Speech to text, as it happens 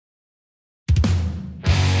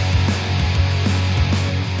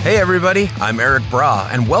Hey everybody, I'm Erik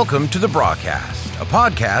Braa, and welcome to the Braacast, a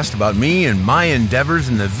podcast about me and my endeavors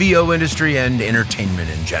in the VO industry and entertainment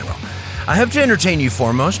in general. I hope to entertain you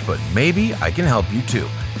foremost, but maybe I can help you too.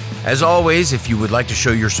 As always, if you would like to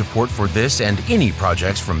show your support for this and any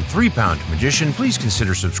projects from 3 Pound Magician, please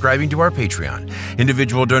consider subscribing to our Patreon.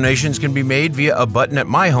 Individual donations can be made via a button at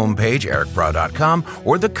my homepage, erikbraa.com,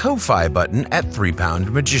 or the Ko-Fi button at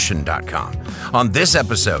 3poundmagician.com. On this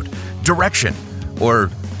episode, direction, or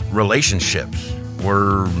relationships,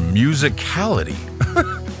 or musicality.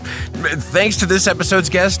 Thanks to this episode's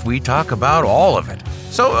guest, we talk about all of it.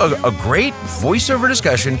 So a great voiceover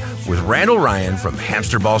discussion with Randall Ryan from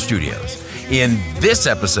Hamster Ball Studios in this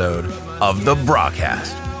episode of the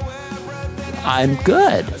Braacast. I'm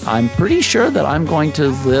good. I'm pretty sure that I'm going to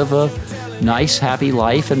live a nice, happy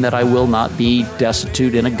life and that I will not be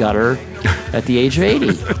destitute in a gutter at the age of 80.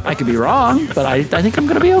 I could be wrong, but I think I'm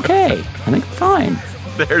going to be okay. I think I'm fine.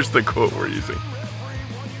 There's the quote we're using.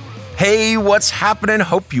 Hey, what's happening?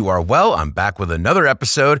 Hope you are well. I'm back with another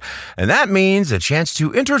episode, and that means a chance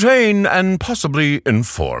to entertain and possibly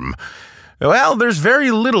inform. Well, there's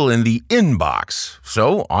very little in the inbox,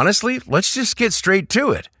 so honestly, let's just get straight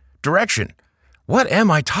to it. Direction. What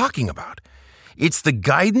am I talking about? It's the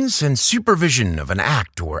guidance and supervision of an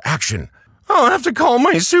act or action. I'll have to call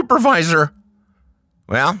my supervisor.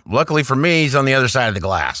 Well, luckily for me, he's on the other side of the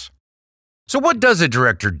glass. So what does a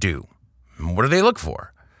director do? What do they look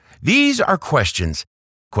for? These are questions.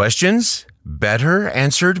 Questions better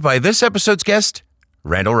answered by this episode's guest,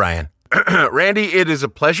 Randall Ryan. Randy, it is a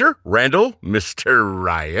pleasure. Randall, Mr.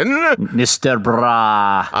 Ryan. Mr.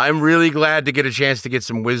 Braa. I'm really glad to get a chance to get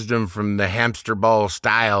some wisdom from the hamster ball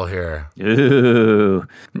style here. Ooh,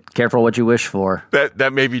 careful what you wish for.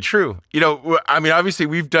 That may be true. You know, I mean, obviously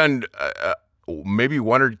we've done maybe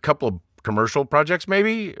one or a couple of commercial projects,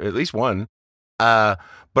 maybe, at least one.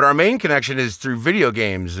 But our main connection is through video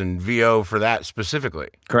games and VO for that specifically.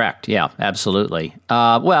 Correct. Yeah, absolutely.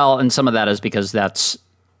 Well, and some of that is because that's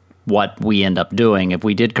what we end up doing. If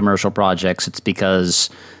we did commercial projects, it's because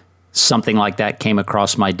something like that came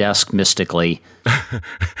across my desk mystically.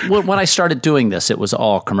 When I started doing this, it was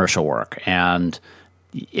all commercial work, and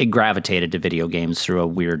it gravitated to video games through a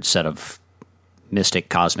weird set of mystic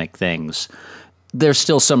cosmic things. There's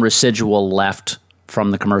still some residual left from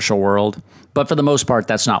the commercial world, but for the most part,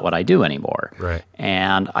 that's not what I do anymore. Right.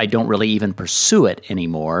 And I don't really even pursue it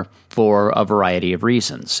anymore for a variety of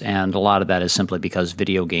reasons. And a lot of that is simply because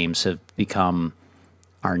video games have become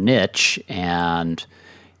our niche. And,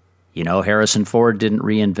 you know, Harrison Ford didn't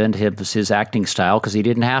reinvent his acting style because he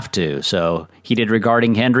didn't have to. So he did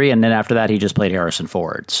Regarding Henry, and then after that, he just played Harrison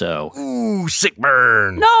Ford. So, ooh, sick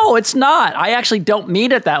burn. No, it's not. I actually don't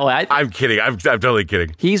mean it that way. I'm kidding. I'm totally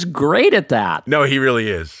kidding. He's great at that. No, he really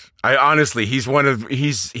is. I honestly, he's one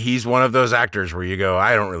of those actors where you go,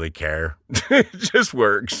 I don't really care. It just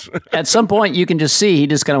works. At some point, you can just see he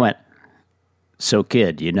just kind of went, so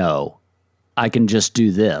kid, you know, I can just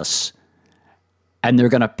do this, and they're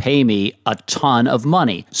going to pay me a ton of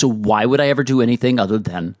money. So why would I ever do anything other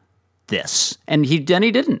than this? And he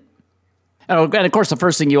didn't. And of course, the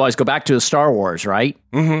first thing you always go back to is Star Wars, right?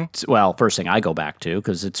 Mm-hmm. Well, first thing I go back to,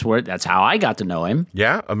 because that's how I got to know him.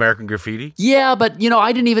 Yeah, American Graffiti. Yeah, but, you know,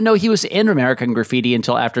 I didn't even know he was in American Graffiti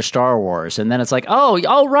until after Star Wars. And then it's like,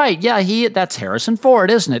 oh, right, yeah, that's Harrison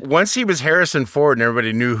Ford, isn't it? Once he was Harrison Ford and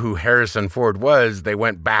everybody knew who Harrison Ford was, they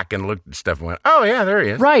went back and looked at stuff and went, oh, yeah, there he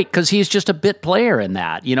is. Right, because he's just a bit player in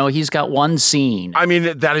that. You know, he's got one scene. I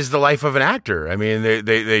mean, that is the life of an actor. I mean,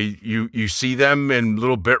 you see them in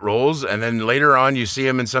little bit roles, and then later on you see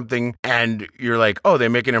them in something, and you're like, oh, they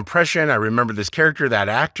make an impression. I remember this character, that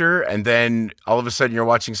actor, and then all of a sudden you're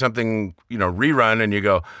watching something, you know, rerun, and you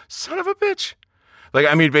go, son of a bitch. Like,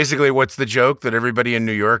 I mean, basically, what's the joke that everybody in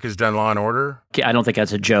New York has done Law and Order? I don't think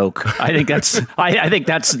that's a joke. I think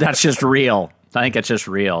that's just real. I think it's just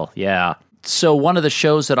real. Yeah. So one of the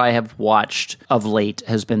shows that I have watched of late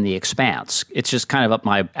has been The Expanse. It's just kind of up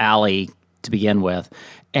my alley to begin with.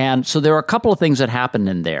 And so there are a couple of things that happened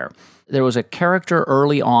in there. There was a character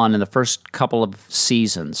early on in the first couple of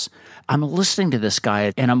seasons. I'm listening to this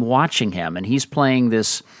guy and I'm watching him, and he's playing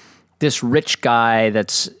this rich guy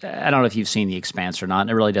that's, I don't know if you've seen The Expanse or not, and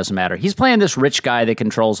it really doesn't matter. He's playing this rich guy that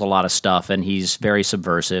controls a lot of stuff, and he's very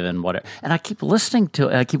subversive and whatever. And I keep listening to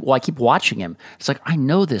it, I keep watching him. It's like, I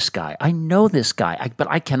know this guy, but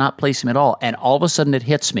I cannot place him at all. And all of a sudden it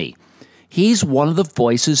hits me. He's one of the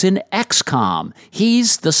voices in XCOM.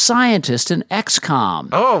 He's the scientist in XCOM.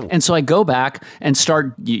 Oh. And so I go back and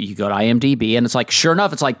start, you go to IMDb, and it's like, sure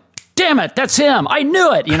enough, it's like, damn it, that's him. I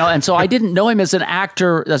knew it, and so I didn't know him as an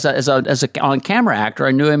actor, as a on-camera actor.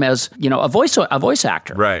 I knew him as, a voice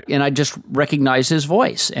actor. Right. And I just recognized his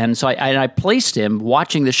voice. And so I placed him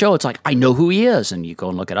watching the show. It's like, I know who he is. And you go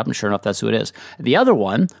and look it up, and sure enough, that's who it is. The other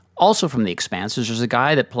one, also from The Expanse, is there's a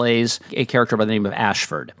guy that plays a character by the name of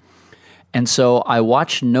Ashford. And so I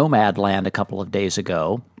watched Nomadland a couple of days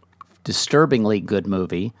ago, disturbingly good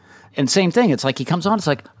movie. And same thing, it's like he comes on, it's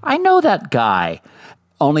like, I know that guy.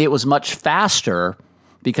 Only it was much faster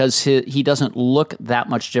because he doesn't look that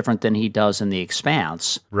much different than he does in The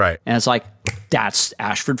Expanse. Right. And it's like, that's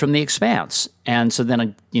Ashford from The Expanse. And so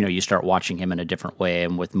then, you start watching him in a different way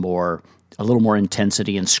and with a little more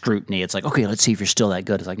intensity and scrutiny. It's like, okay, let's see if you're still that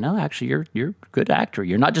good. It's like, no, actually, you're a good actor.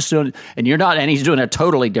 You're not just doing, and he's doing a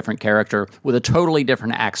totally different character with a totally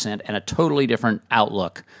different accent and a totally different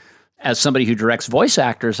outlook. As somebody who directs voice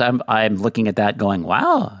actors, I'm looking at that going,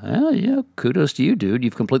 wow, yeah, kudos to you, dude.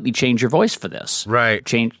 You've completely changed your voice for this. Right.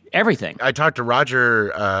 Changed everything. I talked to Roger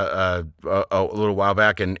a little while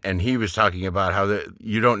back, and he was talking about how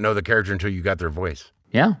you don't know the character until you got their voice.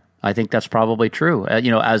 Yeah, I think that's probably true.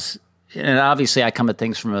 And obviously I come at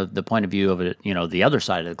things from the point of view of it, the other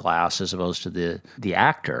side of the glass as opposed to the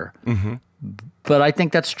actor. Mm-hmm. But I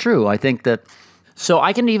think that's true. I think that, so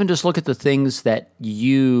I can even just look at the things that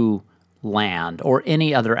you land or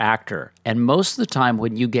any other actor. And most of the time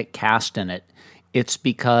when you get cast in it, it's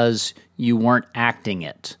because you weren't acting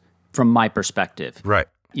it from my perspective. Right.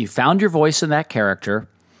 You found your voice in that character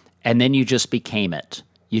and then you just became it.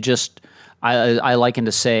 I liken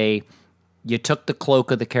to say, you took the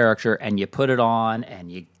cloak of the character and you put it on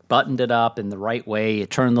and you buttoned it up in the right way. You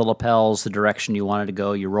turned the lapels the direction you wanted to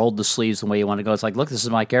go. You rolled the sleeves the way you wanted to go. It's like, look, this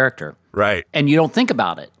is my character. Right. And you don't think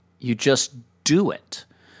about it. You just do it.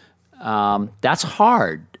 That's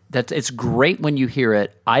hard. It's great when you hear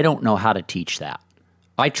it. I don't know how to teach that.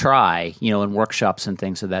 I try, in workshops and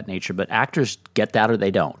things of that nature, but actors get that or they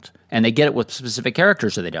don't. And they get it with specific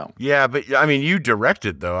characters or they don't. Yeah, but you direct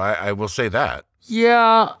it, though. I will say that.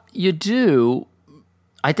 Yeah, you do.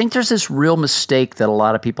 I think there's this real mistake that a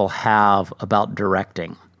lot of people have about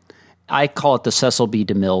directing. I call it the Cecil B.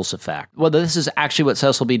 DeMille's effect. Whether this is actually what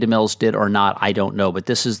Cecil B. DeMille's did or not, I don't know, but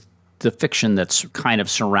this is the fiction that's kind of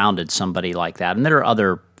surrounded somebody like that. And there are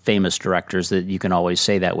other famous directors that you can always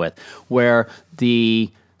say that with, where the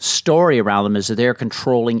story around them is that they're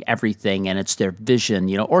controlling everything and it's their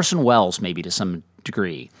vision. Orson Welles maybe to some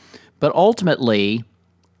degree. But ultimately,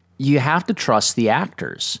 you have to trust the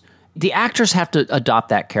actors. The actors have to adopt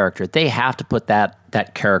that character. They have to put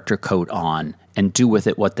that character coat on and do with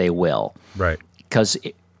it what they will. Right. Because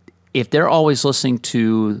if they're always listening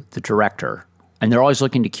to the director and they're always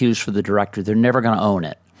looking to cues for the director, they're never going to own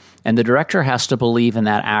it. And the director has to believe in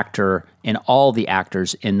that actor, in all the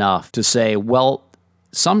actors, enough to say, well,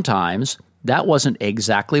 sometimes that wasn't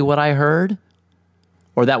exactly what I heard,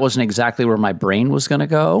 or that wasn't exactly where my brain was going to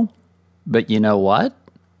go, but you know what?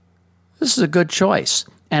 This is a good choice.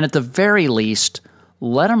 And at the very least,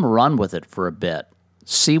 let them run with it for a bit.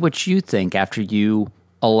 See what you think after you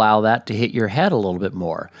allow that to hit your head a little bit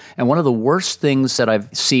more. And one of the worst things that I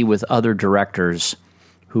see with other directors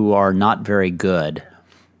who are not very good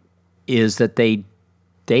is that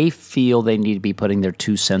they feel they need to be putting their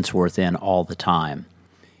 2 cents worth in all the time.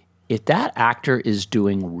 If that actor is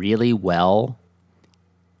doing really well,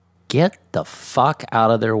 get the fuck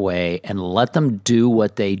out of their way and let them do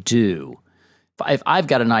what they do. If I've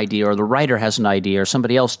got an idea or the writer has an idea or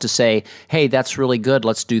somebody else to say, hey, that's really good,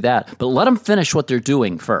 let's do that. But let them finish what they're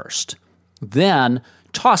doing first. Then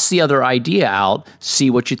toss the other idea out, see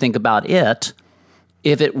what you think about it.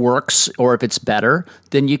 If it works or if it's better,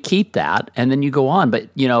 then you keep that and then you go on. But,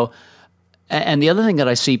 and the other thing that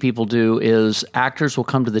I see people do is actors will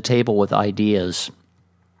come to the table with ideas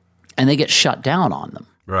and they get shut down on them.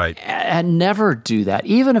 Right. And never do that.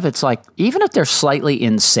 Even if they're slightly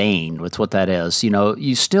insane with what that is,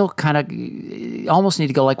 you still kind of almost need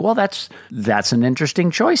to go like, well, that's an interesting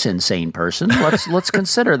choice, insane person. Let's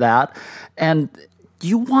consider that. And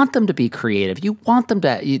you want them to be creative. You want them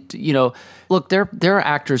to, look, there are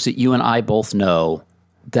actors that you and I both know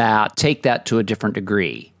that take that to a different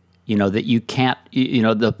degree. That you can't,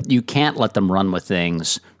 you can't let them run with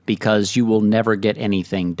things because you will never get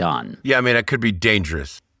anything done. Yeah, it could be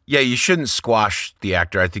dangerous. Yeah, you shouldn't squash the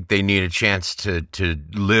actor. I think they need a chance to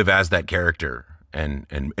live as that character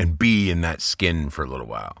and be in that skin for a little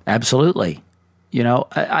while. Absolutely.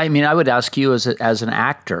 I would ask you as an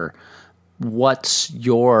actor, what's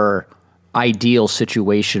your ideal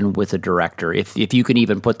situation with a director, if you can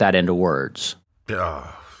even put that into words?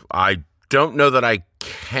 I don't know that I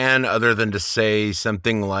can, other than to say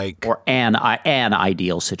something like, or an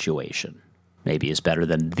ideal situation. Maybe is better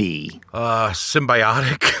than the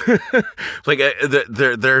symbiotic. Like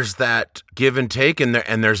there's that give and take, and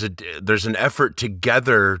there's an effort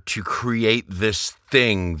together to create this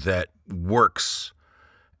thing that works.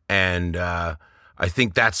 And I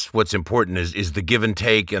think that's what's important is the give and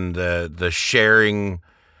take and the sharing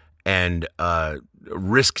and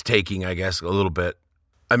risk taking, I guess, a little bit.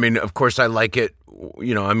 I mean, of course, I like it.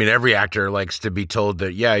 Every actor likes to be told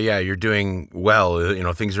that, yeah, you're doing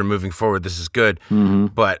well. Things are moving forward. This is good. Mm-hmm.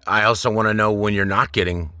 But I also want to know when you're not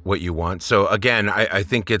getting what you want. So again, I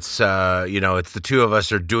think it's the two of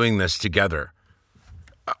us are doing this together.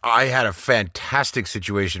 I had a fantastic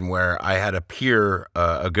situation where I had a peer,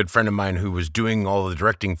 a good friend of mine, who was doing all the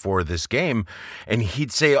directing for this game, and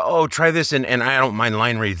he'd say, "Oh, try this," and I don't mind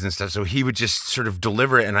line reads and stuff. So he would just sort of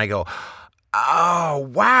deliver it, and I go, "Oh,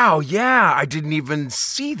 wow, yeah, I didn't even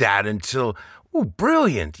see that until,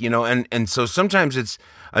 brilliant," and so sometimes it's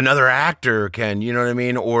another actor can, you know what I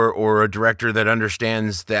mean, or a director that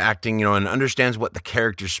understands the acting, and understands what the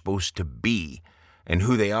character's supposed to be and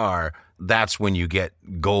who they are. That's when you get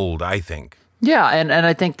gold, I think. Yeah, and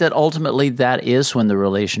I think that ultimately that is when the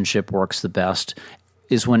relationship works the best,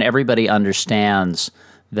 is when everybody understands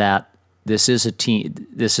that this is a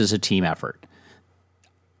team effort.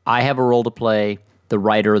 I have a role to play, the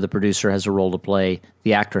writer or the producer has a role to play,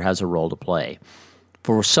 the actor has a role to play.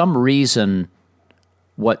 For some reason,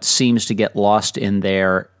 what seems to get lost in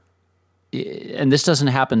there, and this doesn't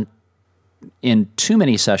happen in too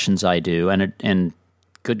many sessions I do, and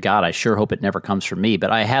good God, I sure hope it never comes from me,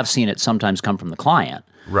 but I have seen it sometimes come from the client.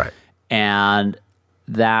 Right. And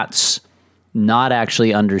that's not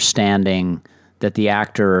actually understanding that the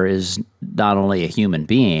actor is not only a human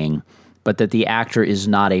being, but that the actor is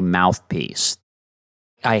not a mouthpiece.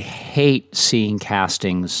 I hate seeing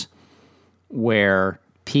castings where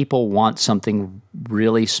people want something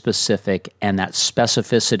really specific, and that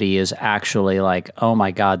specificity is actually like, oh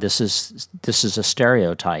my God, this is a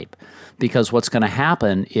stereotype. Because what's going to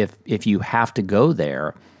happen if you have to go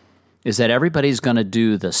there is that everybody's going to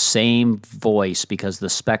do the same voice because the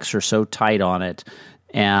specs are so tight on it,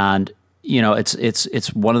 and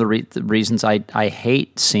it's one of the reasons I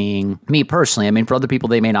hate seeing, me personally. I mean, for other people,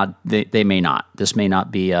 they may not. This may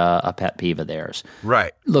not be a pet peeve of theirs.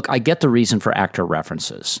 Right. Look, I get the reason for actor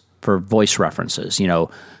references, for voice references,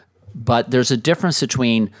 but there's a difference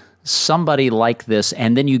between somebody like this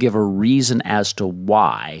and then you give a reason as to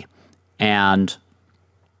why, and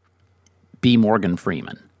be Morgan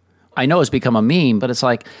Freeman. I know it's become a meme, but it's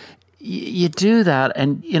like you do that,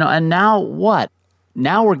 and and now what?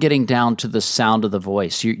 Now we're getting down to the sound of the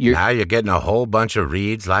voice. Now you're getting a whole bunch of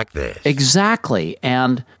reads like this. Exactly.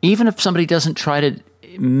 And even if somebody doesn't try to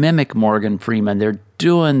mimic Morgan Freeman, they're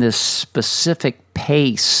doing this specific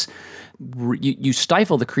pace. You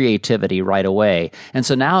stifle the creativity right away. And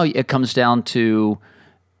so now it comes down to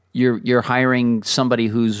you're hiring somebody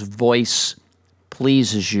whose voice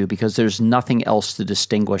pleases you because there's nothing else to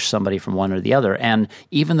distinguish somebody from one or the other. And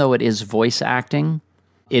even though it is voice acting,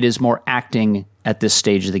 it is more acting at this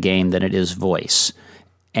stage of the game than it is voice.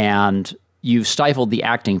 And you've stifled the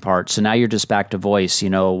acting part, so now you're just back to voice.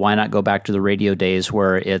 Why not go back to the radio days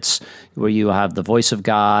where you have the voice of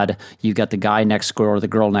God, you've got the guy next door, the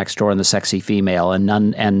girl next door, and the sexy female,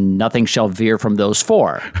 and nothing shall veer from those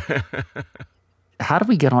four. How do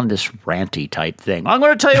we get on this ranty type thing? I'm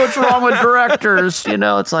going to tell you what's wrong with directors.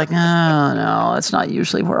 It's like, no, that's not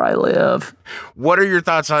usually where I live. What are your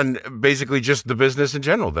thoughts on basically just the business in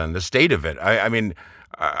general then, the state of it? I mean,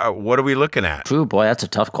 what are we looking at? Ooh, boy, that's a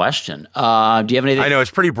tough question. Do you have anything? I know,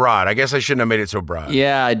 it's pretty broad. I guess I shouldn't have made it so broad.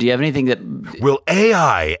 Yeah, do you have anything that... Will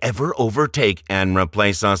AI ever overtake and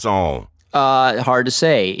replace us all? Hard to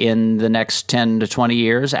say. In the next 10 to 20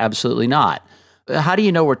 years, absolutely not. How do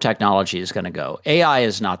you know where technology is going to go? AI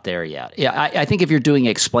is not there yet. Yeah, I think if you're doing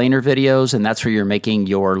explainer videos and that's where you're making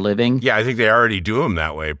your living. Yeah, I think they already do them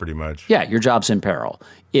that way pretty much. Yeah, your job's in peril.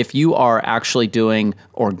 If you are actually doing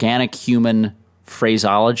organic human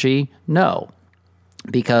phraseology, no.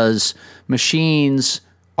 Because machines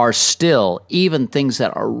are still, even things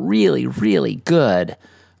that are really, really good,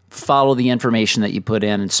 follow the information that you put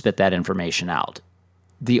in and spit that information out.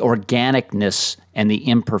 The organicness and the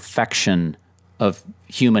imperfection of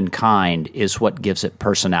humankind is what gives it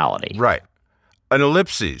personality. Right. An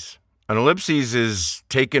ellipses. An ellipses is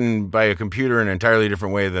taken by a computer in an entirely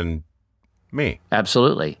different way than Me.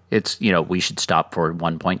 Absolutely. It's, we should stop for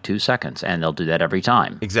 1.2 seconds, and they'll do that every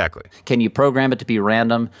time. Exactly. Can you program it to be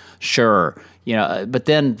random? Sure. But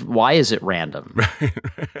then why is it random?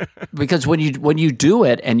 Because when you do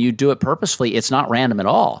it and you do it purposefully, it's not random at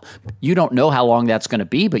all. You don't know how long that's going to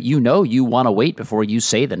be, but you want to wait before you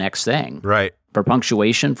say the next thing. Right. For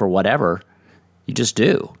punctuation, for whatever, you just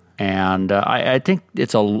do. And I think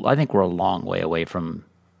we're a long way away from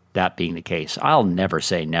that being the case. I'll never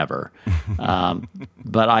say never,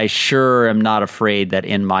 but I sure am not afraid that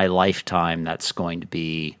in my lifetime that's going to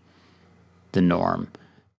be the norm.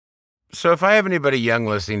 So if I have anybody young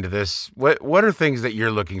listening to this, what are things that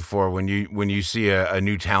you're looking for when you see a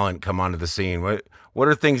new talent come onto the scene? What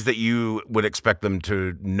are things that you would expect them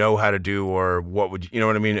to know how to do, or what would you know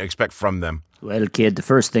what I mean, expect from them? Well, kid, the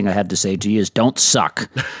first thing I have to say to you is don't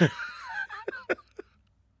suck.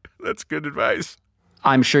 That's good advice.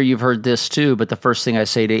 I'm sure you've heard this too, but the first thing I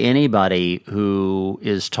say to anybody who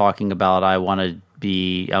is talking about I want to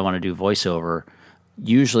do voiceover,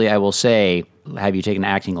 usually I will say, have you taken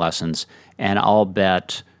acting lessons? And I'll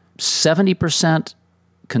bet 70%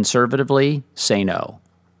 conservatively say no.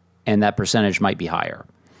 And that percentage might be higher.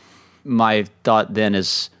 My thought then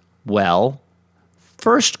is, well,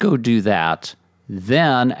 first go do that.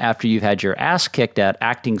 Then, after you've had your ass kicked at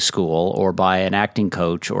acting school or by an acting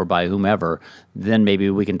coach or by whomever, then maybe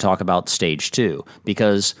we can talk about stage 2.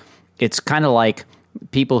 Because it's kind of like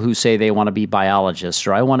people who say they want to be biologists,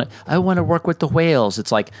 or I want to work with the whales.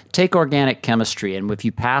 It's like, take organic chemistry, and if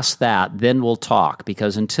you pass that, then we'll talk.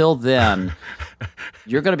 Because until then,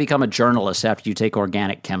 you're going to become a journalist after you take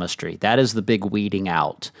organic chemistry. That is the big weeding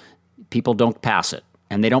out. People don't pass it.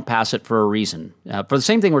 And they don't pass it for a reason. For the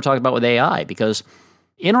same thing we're talking about with AI, because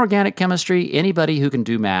inorganic chemistry, anybody who can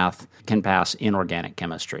do math can pass inorganic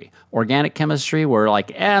chemistry. Organic chemistry, we're like,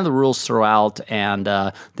 the rules throw out, and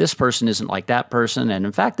this person isn't like that person, and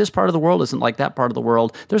in fact, this part of the world isn't like that part of the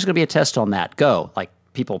world. There's going to be a test on that. Go. Like,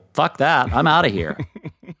 people, fuck that. I'm out of here.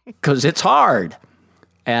 Because it's hard.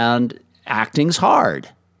 And acting's hard.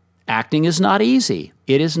 Acting is not easy.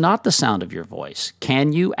 It is not the sound of your voice.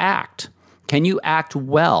 Can you act? Can you act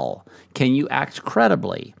well? Can you act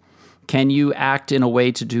credibly? Can you act in a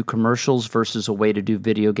way to do commercials versus a way to do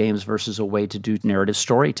video games versus a way to do narrative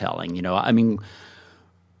storytelling?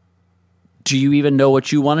 Do you even know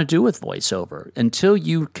what you want to do with voiceover? Until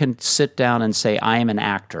you can sit down and say, I am an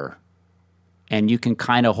actor, and you can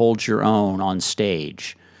kind of hold your own on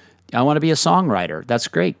stage. I want to be a songwriter. That's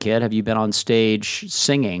great, kid. Have you been on stage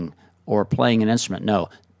singing or playing an instrument? No.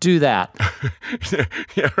 Do that.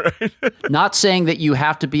 Yeah, right. Not saying that you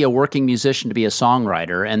have to be a working musician to be a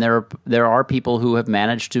songwriter, and there are people who have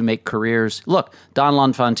managed to make careers. Look, Don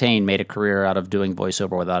LaFontaine made a career out of doing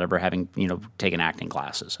voiceover without ever having, taken acting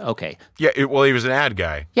classes. Okay. Yeah, he was an ad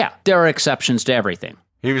guy. Yeah, there are exceptions to everything.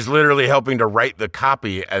 He was literally helping to write the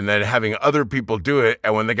copy and then having other people do it.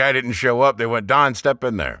 And when the guy didn't show up, they went, Don, step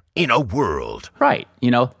in there. In a world. Right.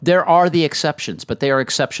 There are the exceptions, but they are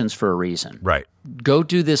exceptions for a reason. Right. Go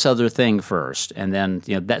do this other thing first. And then,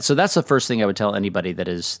 so that's the first thing I would tell anybody that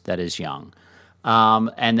is young.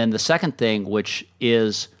 And then the second thing, which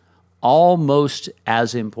is almost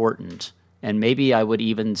as important, and maybe I would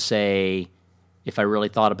even say, if I really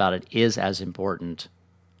thought about it, is as important.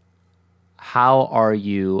 How are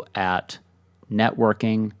you at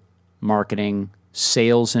networking, marketing,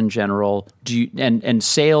 sales in general? Do you and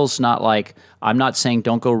sales, not like, I'm not saying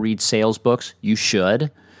don't go read sales books. You should.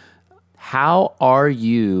 How are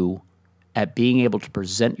you at being able to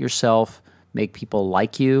present yourself, make people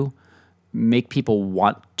like you, make people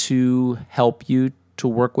want to help you, to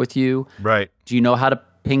work with you? Right. Do you know how to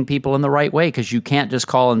ping people in the right way? Because you can't just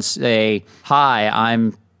call and say, hi,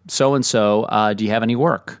 I'm so-and-so. Do you have any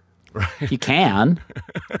work? Right. You can,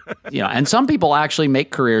 and some people actually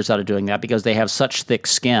make careers out of doing that because they have such thick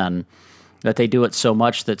skin that they do it so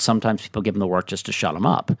much that sometimes people give them the work just to shut them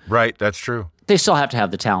up. Right, that's true. They still have to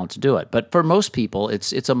have the talent to do it. But for most people,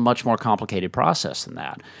 it's a much more complicated process than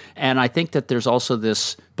that. And I think that there's also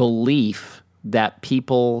this belief that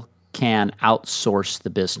people can outsource the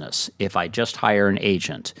business. If I just hire an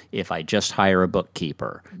agent, if I just hire a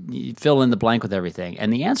bookkeeper, you fill in the blank with everything.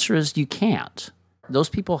 And the answer is you can't. Those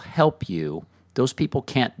people help you. Those people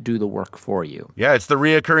can't do the work for you. Yeah, it's the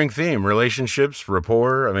reoccurring theme: relationships,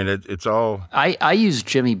 rapport. I mean, it's all. I use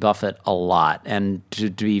Jimmy Buffett a lot, and to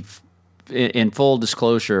be in full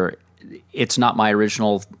disclosure, it's not my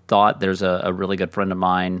original thought. There's a really good friend of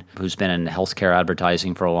mine who's been in healthcare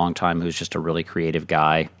advertising for a long time, who's just a really creative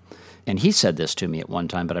guy, and he said this to me at one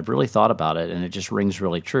time. But I've really thought about it, and it just rings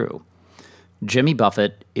really true. Jimmy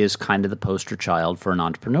Buffett is kind of the poster child for an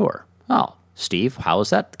entrepreneur. Oh. Steve, how is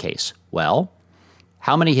that the case? Well,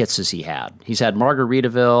 how many hits has he had? He's had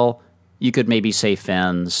Margaritaville. You could maybe say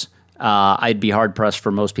Fins. I'd be hard-pressed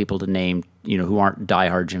for most people to name, who aren't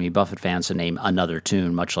diehard Jimmy Buffett fans, to name another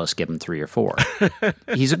tune, much less give him 3 or 4.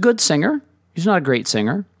 He's a good singer. He's not a great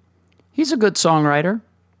singer. He's a good songwriter.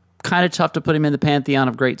 Kind of tough to put him in the pantheon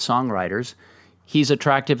of great songwriters. He's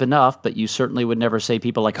attractive enough, but you certainly would never say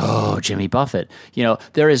people like, oh, Jimmy Buffett.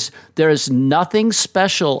 There is nothing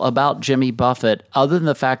special about Jimmy Buffett other than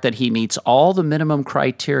the fact that he meets all the minimum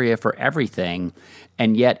criteria for everything,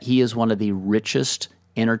 and yet he is one of the richest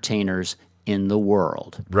entertainers in the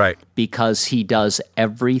world. Right. Because he does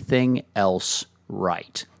everything else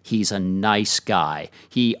right. He's a nice guy.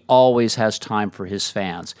 He always has time for his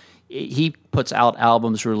fans. He puts out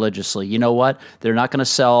albums religiously. You know what? They're not going to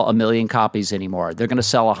sell 1 million copies anymore. They're going to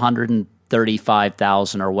sell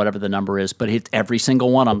 135,000 or whatever the number is, but every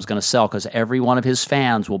single one of them is going to sell because every one of his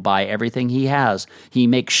fans will buy everything he has. He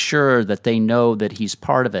makes sure that they know that he's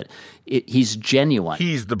part of it. He's genuine.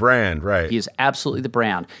 He's the brand, right? He is absolutely the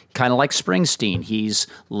brand. Kind of like Springsteen. He's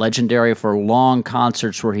legendary for long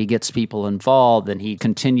concerts where he gets people involved and he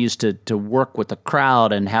continues to work with the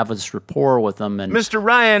crowd and have this rapport with them. And Mr.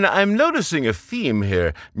 Ryan, I'm noticing a theme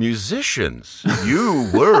here. Musicians. You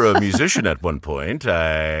were a musician at one point.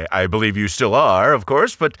 I believe you still are, of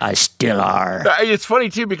course, but I still are. It's funny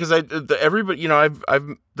too because everybody,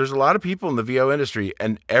 there's a lot of people in the VO industry,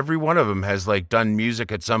 and every one of them has done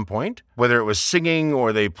music at some point, whether it was singing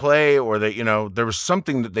or they play or they, there was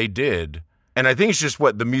something that they did. And I think it's just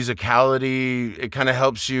the musicality, it kind of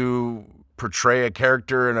helps you portray a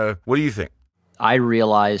character what do you think? I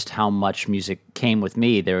realized how much music came with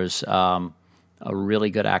me. There's a really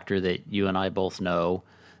good actor that you and I both know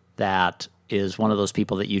that is one of those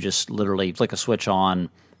people that you just literally flick a switch on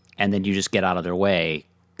and then you just get out of their way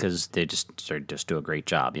because they just do a great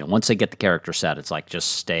job. Once they get the character set, it's like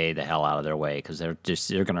just stay the hell out of their way because they're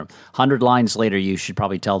going to 100 lines later. You should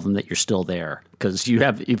probably tell them that you're still there because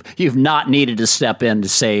you've not needed to step in to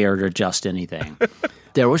say or to adjust anything.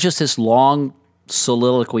 There was just this long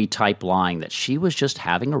soliloquy type line that she was just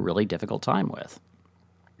having a really difficult time with,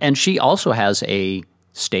 and she also has a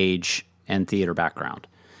stage and theater background,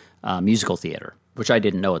 musical theater, which I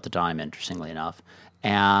didn't know at the time. Interestingly enough.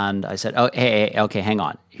 And I said, "Oh, hey, okay, hang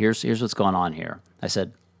on. Here's what's going on here." I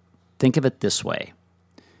said, "Think of it this way: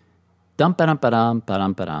 dum ba dum ba dum ba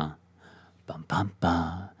dum ba dum, bum bum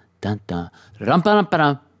ba dum dum dum ba dum ba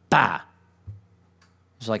dum ba."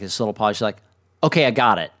 It's like this little pause. She's like, "Okay, I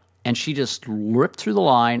got it," and she just ripped through the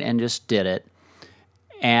line and just did it.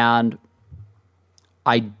 And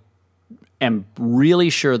I am really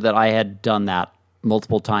sure that I had done that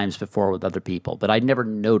multiple times before with other people, but I'd never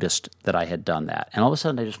noticed that I had done that. And all of a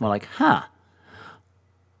sudden I just went like, I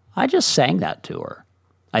just sang that to her.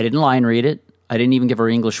 I didn't line read it. I didn't even give her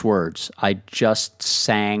English words. I just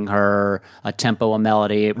sang her a tempo, a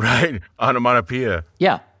melody. Right. Onomatopoeia.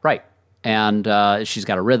 Yeah, right. And she's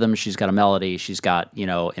got a rhythm, she's got a melody, she's got,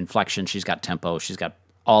 inflection, she's got tempo, she's got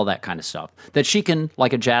all that kind of stuff that she can,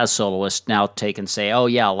 like a jazz soloist, now take and say, oh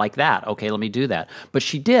yeah, like that. Okay, let me do that. But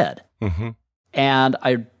she did. Mm-hmm. And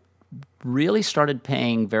I really started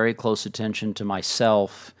paying very close attention to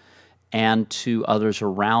myself and to others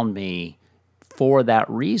around me for that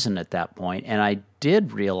reason at that point. And I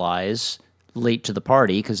did realize late to the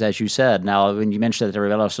party, because as you said, now when you mentioned that to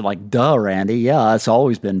everybody else, they're like, duh, Randy, yeah, that's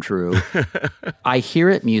always been true. I hear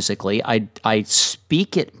it musically, I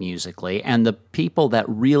speak it musically, and the people that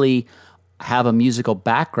really have a musical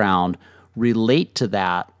background relate to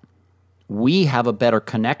that. We have a better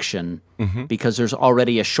connection because there's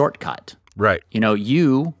already a shortcut. Right.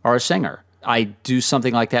 You are a singer. I do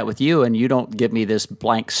something like that with you, and you don't give me this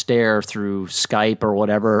blank stare through Skype or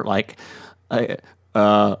whatever, like,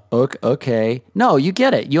 okay. No, you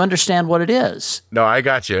get it. You understand what it is. No, I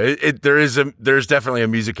got you. There's definitely a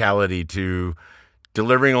musicality to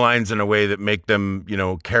delivering lines in a way that make them,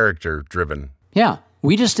 character driven. Yeah.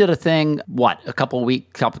 We just did a thing, a couple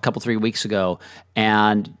 3 weeks ago,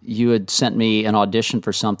 and you had sent me an audition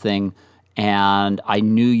for something, and I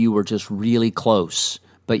knew you were just really close,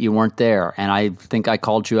 but you weren't there. And I think I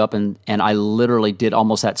called you up, and I literally did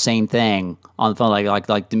almost that same thing on the phone,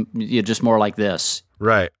 like you're just more like this.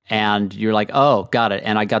 Right. And you're like, oh, got it.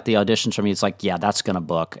 And I got the auditions from you. It's like, yeah, that's going to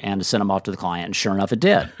book. And send them off to the client. And sure enough, it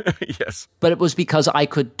did. Yes. But it was because I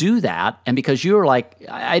could do that. And because you were like,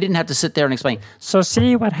 I didn't have to sit there and explain. So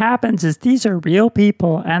see, what happens is these are real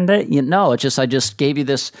people. And they, I just gave you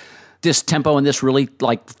this tempo and this really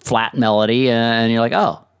like flat melody. And you're like,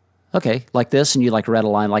 oh, okay, like this, and you like read a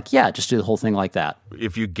line like, yeah, just do the whole thing like that.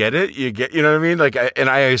 If you get it, you get, you know what I mean? Like, and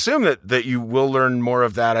I assume that you will learn more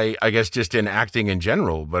of that, I guess, just in acting in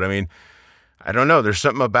general. But I mean, I don't know. There's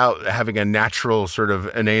something about having a natural sort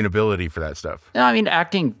of innate ability for that stuff. No, I mean,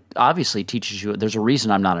 acting obviously teaches you. There's a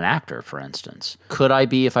reason I'm not an actor, for instance. Could I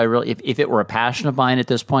be if it were a passion of mine at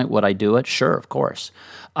this point? Would I do it? Sure, of course.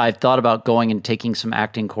 I've thought about going and taking some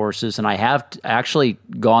acting courses, and I have actually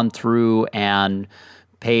gone through and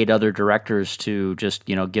paid other directors to just,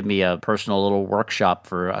 give me a personal little workshop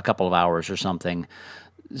for a couple of hours or something,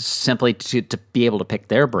 simply to be able to pick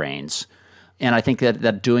their brains. And I think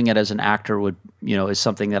that doing it as an actor would, is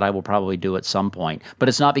something that I will probably do at some point. But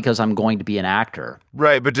it's not because I'm going to be an actor.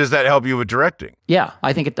 Right, but does that help you with directing? Yeah,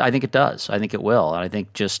 I think it does. I think it will. And I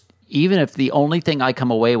think just even if the only thing I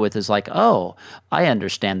come away with is like, oh, I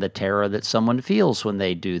understand the terror that someone feels when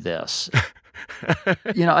they do this.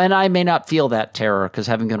 And I may not feel that terror because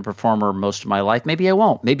having been a performer most of my life, maybe I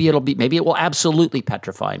won't. Maybe it will absolutely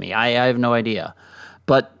petrify me. I have no idea.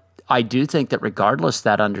 But I do think that regardless,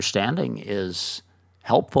 that understanding is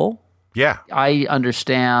helpful. Yeah. I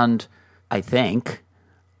understand, I think,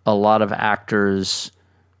 a lot of actors'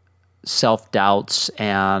 self-doubts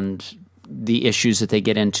and the issues that they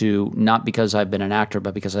get into, not because I've been an actor,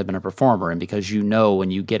 but because I've been a performer. And because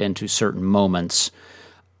when you get into certain moments,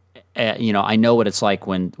 I know what it's like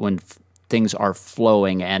when things are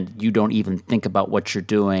flowing and you don't even think about what you're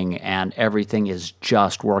doing and everything is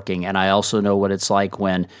just working. And I also know what it's like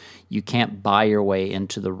when you can't buy your way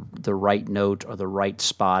into the right note or the right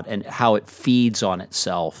spot and how it feeds on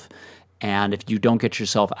itself. And if you don't get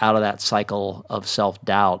yourself out of that cycle of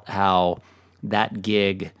self-doubt, how that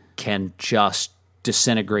gig can just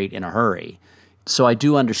disintegrate in a hurry. So I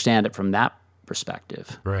do understand it from that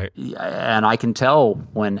perspective. Right. And I can tell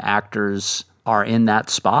when actors are in that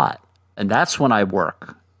spot. And that's when I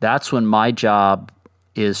work. That's when my job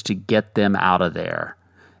is to get them out of there.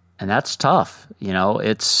 And that's tough.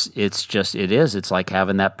 It's like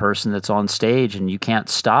having that person that's on stage and you can't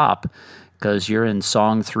stop because you're in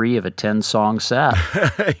song 3 of a 10-song set.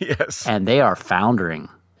 Yes. And they are foundering.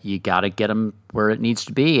 You got to get them where it needs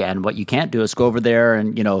to be. And what you can't do is go over there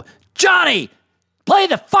and, Johnny, play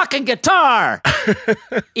the fucking guitar.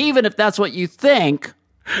 Even if that's what you think,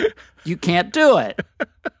 you can't do it.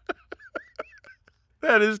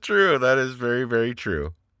 That is true. That is very, very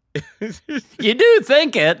true. You do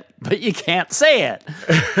think it, but you can't say it.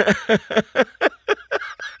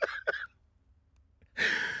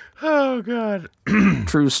 Oh, God.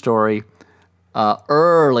 True story.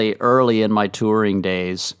 Early in my touring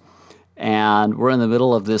days, and we're in the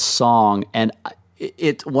middle of this song, and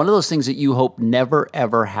it's one of those things that you hope never,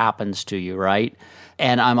 ever happens to you, right?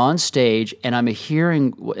 And I'm on stage, and I'm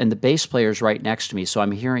hearing, and the bass player's right next to me, so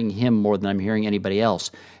I'm hearing him more than I'm hearing anybody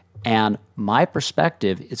else. And my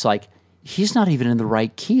perspective, it's like, he's not even in the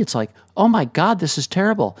right key. It's like, oh my God, this is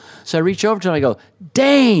terrible. So I reach over to him, and I go,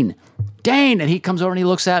 Dane, and he comes over and he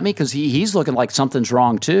looks at me because he's looking like something's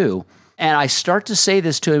wrong too. And I start to say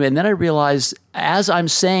this to him, and then I realize as I'm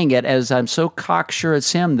saying it, as I'm so cocksure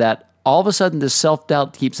it's him, that all of a sudden this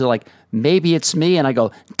self-doubt keeps it like, maybe it's me. And I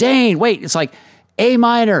go, Dane, wait, it's like A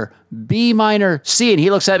minor, B minor, C. And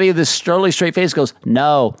he looks at me with this totally straight face, goes,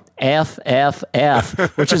 no, F, F, F,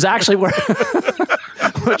 which is actually where,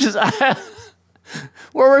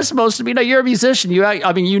 where we're supposed to be. No, you're a musician.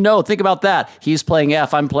 Think about that. He's playing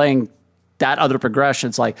F, I'm playing that other progression.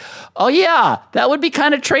 It's like, oh yeah, that would be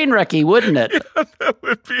kind of train wrecky, wouldn't it? Yeah,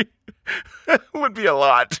 that would be a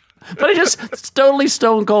lot. But it's totally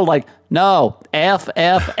stone cold, like, no, F,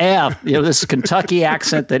 F, F. This Kentucky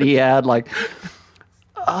accent that he had, like,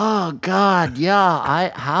 oh God, yeah,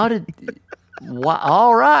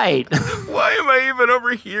 all right. Why am I even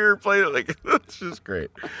over here playing it? Like, that's just great.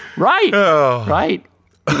 Right, oh. Right.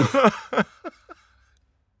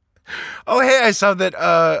 Oh, hey, I saw that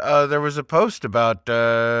there was a post about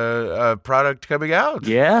a product coming out.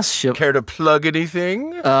 Yes. Care to plug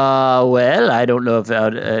anything? Well, I don't know if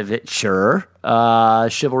it, sure.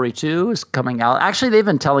 Chivalry 2 is coming out. Actually, they've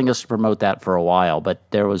been telling us to promote that for a while, but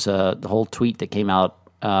there was the whole tweet that came out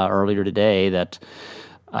earlier today that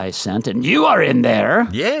I sent, and you are in there.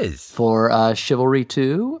 Yes. For Chivalry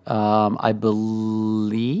 2. I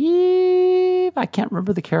believe, I can't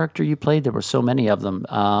remember the character you played. There were so many of them.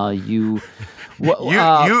 So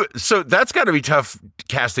that's got to be tough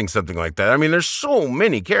casting something like that. I mean, there's so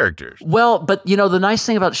many characters. Well, but the nice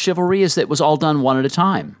thing about Chivalry is that it was all done one at a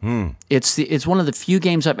time. It's one of the few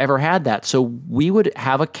games I've ever had that. So we would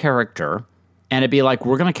have a character, and it'd be like,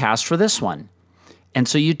 we're going to cast for this one. And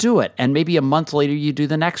so you do it, and maybe a month later you do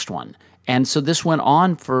the next one. And so this went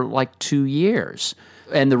on for like 2 years.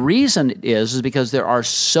 And the reason is because there are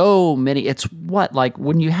so many. It's like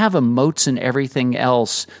when you have emotes and everything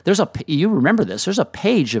else, you remember this, there's a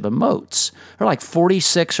page of emotes. There are like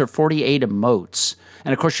 46 or 48 emotes.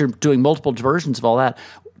 And of course, you're doing multiple versions of all that.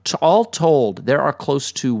 All told, there are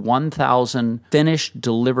close to 1,000 finished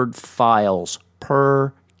delivered files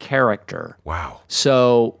per character. Wow.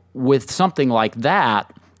 So with something like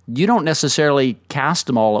that, you don't necessarily cast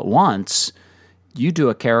them all at once. You do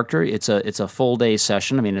a character. It's a full day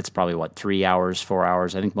session. I mean, it's probably 3 hours, 4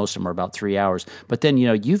 hours. I think most of them are about 3 hours. But then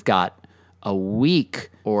you've got a week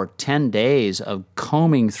or 10 days of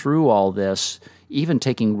combing through all this, even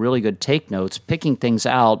taking really good take notes, picking things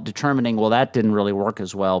out, determining, well, that didn't really work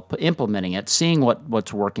as well, implementing it, seeing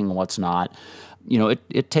what's working and what's not.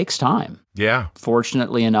 It takes time. Yeah.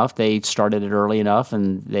 Fortunately enough, they started it early enough,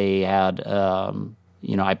 and they had,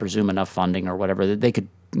 I presume, enough funding or whatever that they could,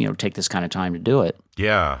 take this kind of time to do it.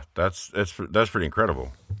 Yeah, that's pretty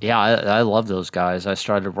incredible. Yeah, I love those guys. I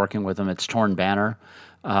started working with them. It's Torn Banner.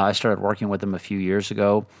 I started working with them a few years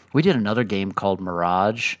ago. We did another game called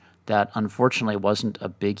Mirage that unfortunately wasn't a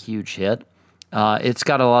big, huge hit. It's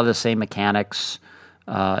got a lot of the same mechanics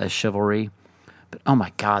as Chivalry. But oh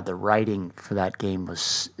my God, the writing for that game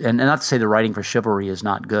was, and not to say the writing for Chivalry is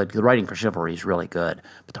not good. The writing for Chivalry is really good,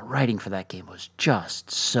 but the writing for that game was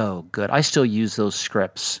just so good. I still use those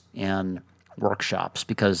scripts in workshops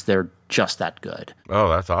because they're just that good. Oh,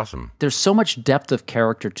 that's awesome. There's so much depth of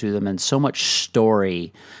character to them and so much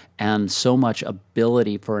story and so much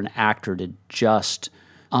ability for an actor to just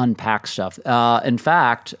unpack stuff. In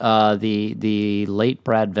fact, the late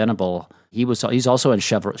Brad Venable, he's also in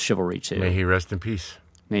Chivalry too. May he rest in peace.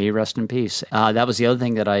 May he rest in peace. That was the other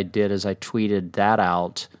thing that I did is I tweeted that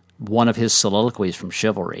out, one of his soliloquies from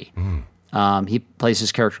Chivalry. He plays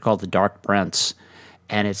this character called the Dark Prince,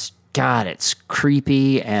 and it's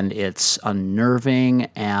creepy and it's unnerving,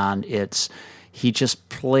 and he just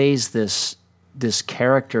plays this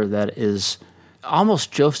character that is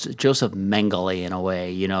almost Joseph Mengele in a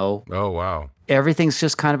way, Oh, wow. Everything's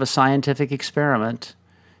just kind of a scientific experiment,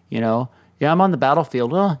 Yeah, I'm on the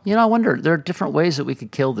battlefield. Well, I wonder, there are different ways that we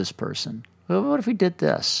could kill this person. Well, what if we did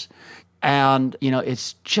this? And,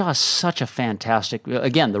 it's just such a fantastic,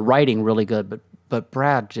 again, the writing really good, but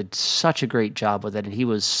Brad did such a great job with it. And he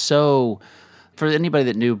was so, for anybody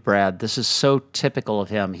that knew Brad, this is so typical of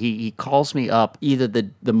him. He calls me up either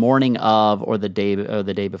the morning of or the day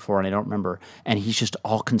before, and I don't remember. And he's just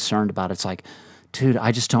all concerned about it. It's like, dude,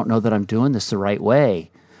 I just don't know that I'm doing this the right way.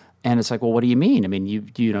 And it's like, well, what do you mean? I mean,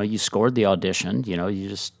 you scored the audition, you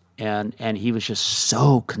just, and he was just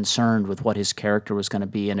so concerned with what his character was going to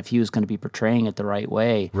be and if he was going to be portraying it the right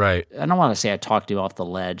way. Right. I don't want to say I talked him off the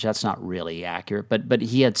ledge. That's not really accurate, but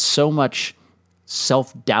he had so much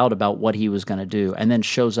self-doubt about what he was going to do, and then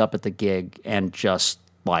shows up at the gig and just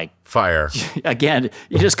like fire. Again,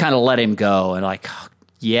 you just kind of let him go and like,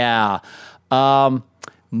 yeah,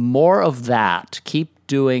 more of that. Keep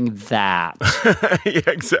doing that. Yeah,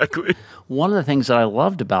 exactly. One of the things that I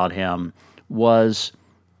loved about him was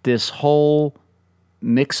this whole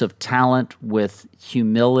mix of talent with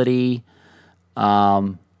humility.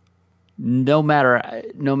 No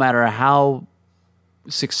matter how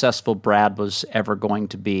successful Brad was ever going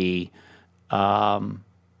to be,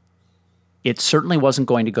 it certainly wasn't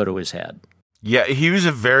going to go to his head. Yeah, he was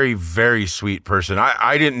a very, very sweet person.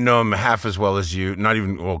 I didn't know him half as well as you, not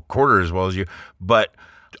even, quarter as well as you, but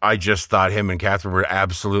I just thought him and Catherine were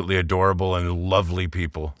absolutely adorable and lovely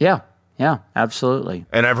people. Yeah, absolutely.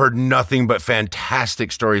 And I've heard nothing but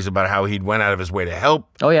fantastic stories about how he went out of his way to help.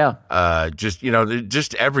 Oh, yeah.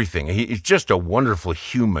 Just everything. He's just a wonderful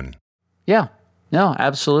human. Yeah, no,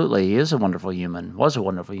 absolutely. He is a wonderful human, was a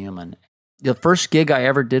wonderful human. The first gig I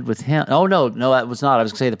ever did with him, no, that was not. I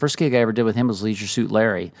was going to say the first gig I ever did with him was Leisure Suit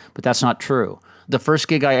Larry, but that's not true. The first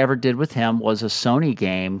gig I ever did with him was a Sony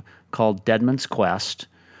game called Deadman's Quest,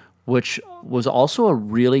 which was also a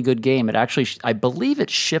really good game. It actually, I believe it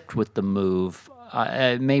shipped with the Move.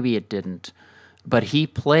 Maybe it didn't. But he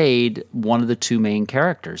played one of the two main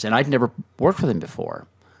characters, and I'd never worked with him before.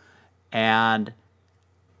 And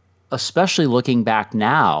especially looking back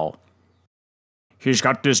now, he's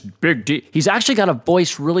got this big, deep, he's actually got a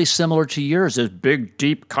voice really similar to yours, this big,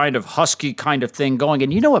 deep, kind of husky kind of thing going.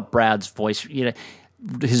 And you know what Brad's voice,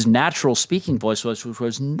 his natural speaking voice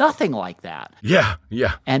was nothing like that. Yeah.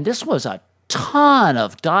 And this was a ton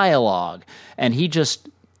of dialogue. And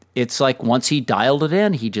it's like once he dialed it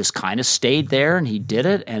in, he just kind of stayed there and he did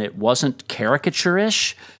it, and it wasn't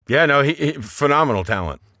caricature-ish. Yeah, no, he phenomenal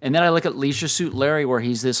talent. And then I look at Leisure Suit Larry, where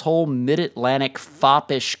he's this whole mid-Atlantic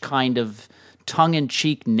foppish kind of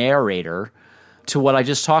tongue-in-cheek narrator to what I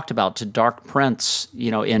just talked about, to Dark Prince,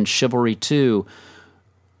 in Chivalry 2,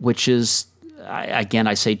 which is, again,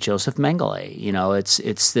 I say Joseph Mengele.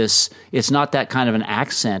 It's not that kind of an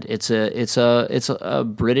accent. It's a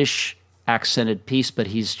British accented piece, but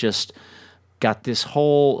he's just got this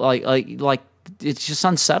whole like it's just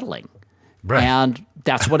unsettling, right? And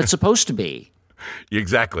that's what it's supposed to be.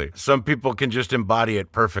 Exactly. Some people can just embody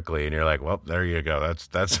it perfectly, and you're like, well, there you go. That's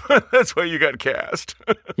that's why you got cast.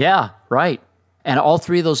 Yeah, right. And all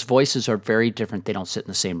three of those voices are very different. They don't sit in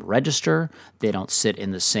the same register. They don't sit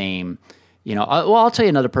in the same. I'll tell you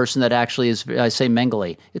another person that actually is. I say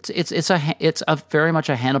Mengele. It's a very much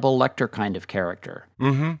a Hannibal Lecter kind of character.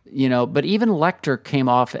 Mm-hmm. But even Lecter came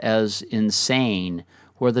off as insane,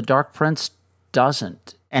 where the Dark Prince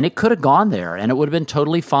doesn't. And it could have gone there, and it would have been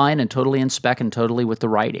totally fine and totally in spec and totally with the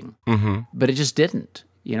writing. Mm-hmm. But it just didn't.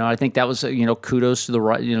 I think that was kudos to the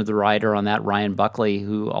writer on that, Ryan Buckley,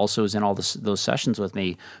 who also was in all those sessions with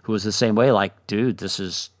me, who was the same way. Like, dude,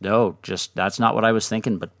 that's not what I was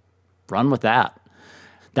thinking, but run with that.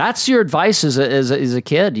 That's your advice as a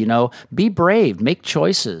kid, be brave, make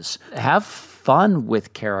choices, have fun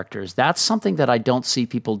with characters. That's something that I don't see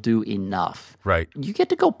people do enough. Right. You get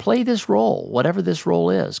to go play this role, whatever this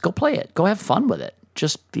role is. Go play it. Go have fun with it.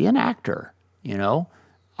 Just be an actor,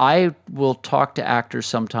 I will talk to actors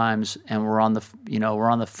sometimes, and we're on the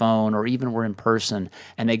phone, or even we're in person,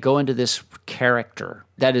 and they go into this character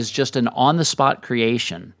that is just an on-the-spot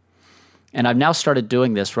creation. And I've now started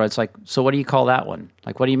doing this where it's like, so what do you call that one?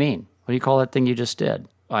 Like, what do you mean? What do you call that thing you just did?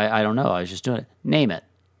 I don't know. I was just doing it. Name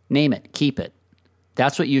it. Keep it.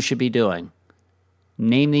 That's what you should be doing.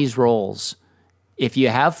 Name these roles. If you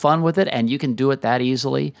have fun with it and you can do it that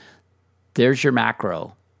easily, there's your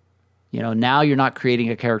macro. Now you're not creating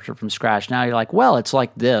a character from scratch. Now you're like, well, it's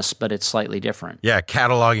like this, but it's slightly different. Yeah,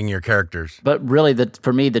 cataloging your characters. But really,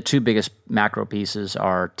 for me, the two biggest macro pieces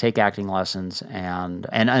are take acting lessons and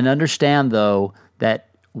understand, though, that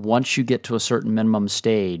once you get to a certain minimum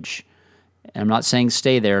stage, and I'm not saying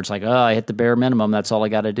stay there. It's like, oh, I hit the bare minimum. That's all I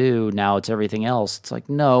got to do. Now it's everything else. It's like,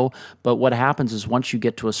 no. But what happens is once you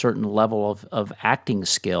get to a certain level of acting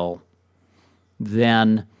skill,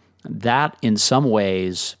 then that, in some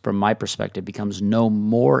ways, from my perspective, becomes no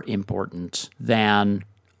more important than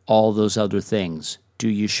all those other things. Do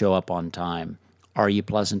you show up on time? Are you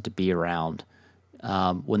pleasant to be around?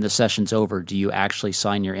 When the session's over, do you actually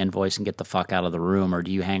sign your invoice and get the fuck out of the room, or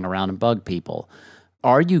do you hang around and bug people?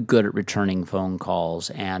 Are you good at returning phone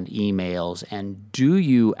calls and emails? And do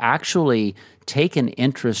you actually take an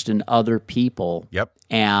interest in other people? Yep.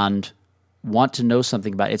 And want to know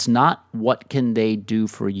something about it? It's not what can they do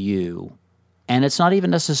for you, and it's not even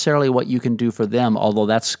necessarily what you can do for them, although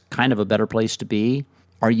that's kind of a better place to be.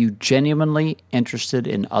 Are you genuinely interested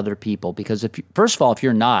in other people? Because first of all, if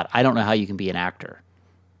you're not, I don't know how you can be an actor,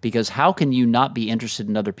 because how can you not be interested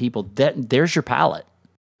in other people? There's your palette.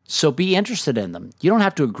 So be interested in them. You don't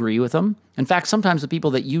have to agree with them. In fact, sometimes the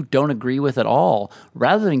people that you don't agree with at all,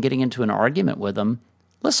 rather than getting into an argument with them,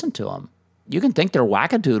 listen to them. You can think they're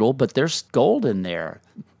wackadoodle, but there's gold in there.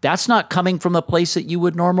 That's not coming from a place that you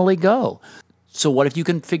would normally go. So what if you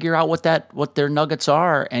can figure out what their nuggets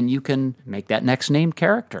are, and you can make that next named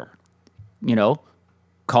character?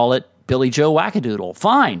 Call it Billy Joe Wackadoodle.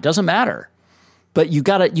 Fine, doesn't matter. But you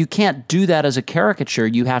can't do that as a caricature.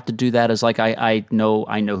 You have to do that as like, I know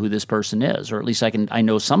who this person is, or at least I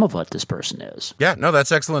know some of what this person is. Yeah, no,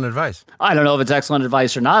 that's excellent advice. I don't know if it's excellent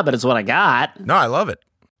advice or not, but it's what I got. No, I love it.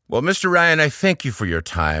 Well, Mr. Ryan, I thank you for your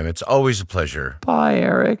time. It's always a pleasure. Bye,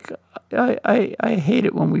 Erik. I hate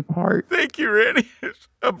it when we part. Thank you, Randy. It's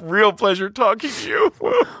a real pleasure talking to you.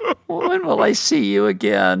 When will I see you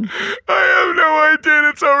again? I have no idea.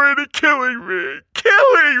 It's already killing me.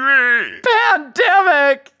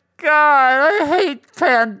 Pandemic! God, I hate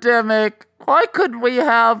pandemic. Why couldn't we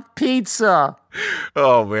have pizza?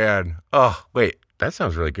 Oh, man. Oh, wait. That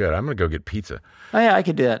sounds really good. I'm going to go get pizza. Oh, yeah, I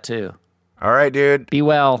could do that too. All right, dude. Be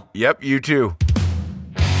well. Yep, you too.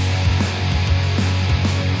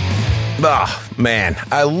 Oh, man,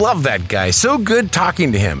 I love that guy. So good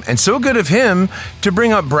talking to him, and so good of him to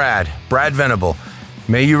bring up Brad Venable.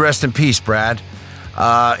 May you rest in peace, Brad.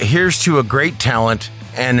 Here's to a great talent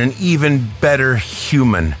and an even better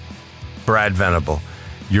human, Brad Venable.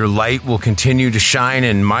 Your light will continue to shine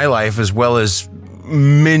in my life as well as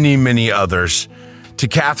many, many others. To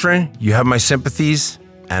Catherine, you have my sympathies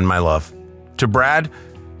and my love. To Brad,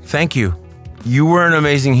 thank you. You were an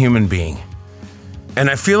amazing human being. And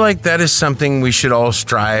I feel like that is something we should all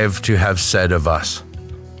strive to have said of us.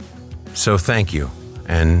 So thank you,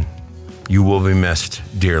 and you will be missed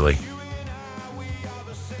dearly.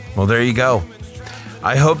 Well, there you go.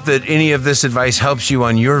 I hope that any of this advice helps you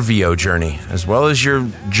on your VO journey, as well as your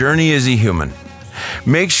journey as a human.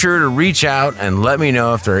 Make sure to reach out and let me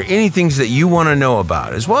know if there are any things that you want to know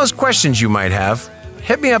about, as well as questions you might have.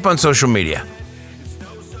 Hit me up on social media.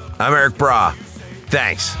 I'm Erik Braa.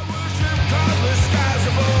 Thanks.